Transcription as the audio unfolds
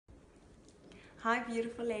Hi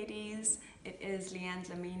beautiful ladies, it is Leanne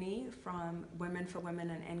Dlamini from Women for Women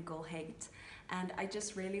and End Girl Hate, and I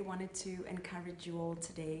just really wanted to encourage you all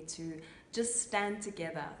today to just stand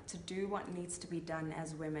together to do what needs to be done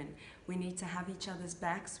as women. We need to have each other's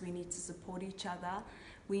backs, we need to support each other,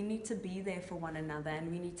 we need to be there for one another,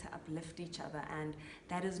 and we need to uplift each other, and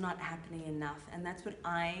that is not happening enough. And that's what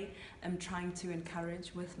I am trying to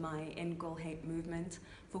encourage with my End Girl Hate movement,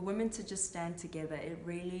 for women to just stand together. It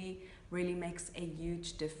really makes a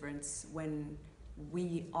huge difference when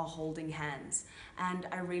we are holding hands. And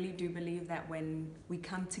I really do believe that when we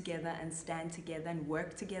come together and stand together and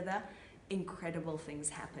work together, incredible things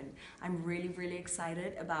happen. I'm really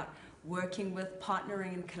excited about working with,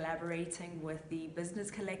 partnering and collaborating with the Business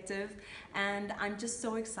Collective, and I'm just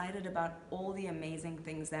so excited about all the amazing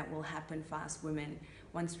things that will happen for us women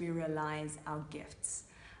once we realize our gifts.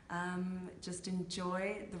 Just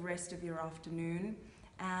enjoy the rest of your afternoon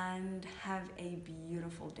and have a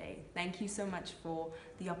beautiful day. Thank you so much for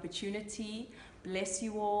the opportunity. Bless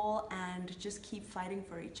you all, and just keep fighting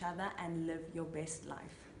for each other and live your best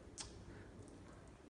life.